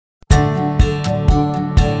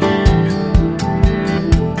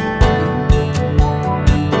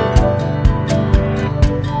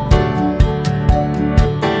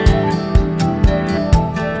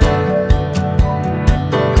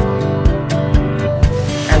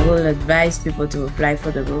will advise people to apply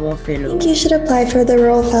for the Rural I Fellow? think you should apply for the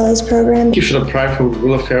Rural Fellows program. You should apply for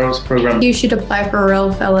Rural Fellows program. You should apply for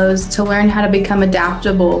Rural Fellows to learn how to become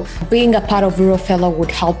adaptable. Being a part of Rural Fellow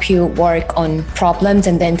would help you work on problems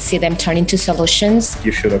and then see them turn into solutions.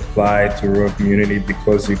 You should apply to rural community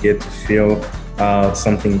because you get to feel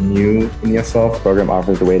something new in yourself. The program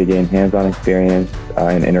offers a way to gain hands-on experience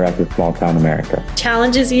and interact with small-town America.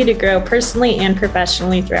 Challenges you to grow personally and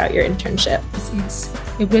professionally throughout your internship. It's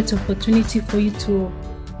a great opportunity for you to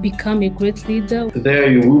become a great leader. There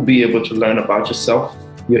you will be able to learn about yourself,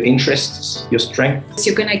 your interests, your strengths.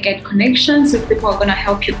 You're going to get connections with people who are going to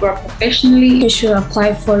help you grow professionally. You should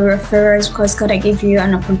apply for referrals because it's going to give you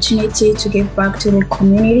an opportunity to give back to the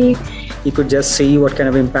community. You could just see what kind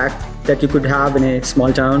of impact that you could have in a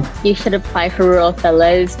small town. You should apply for Rural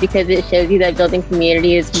Fellows because it shows you that building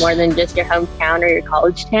community is more than just your hometown or your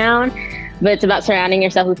college town, but it's about surrounding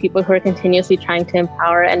yourself with people who are continuously trying to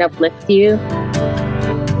empower and uplift you.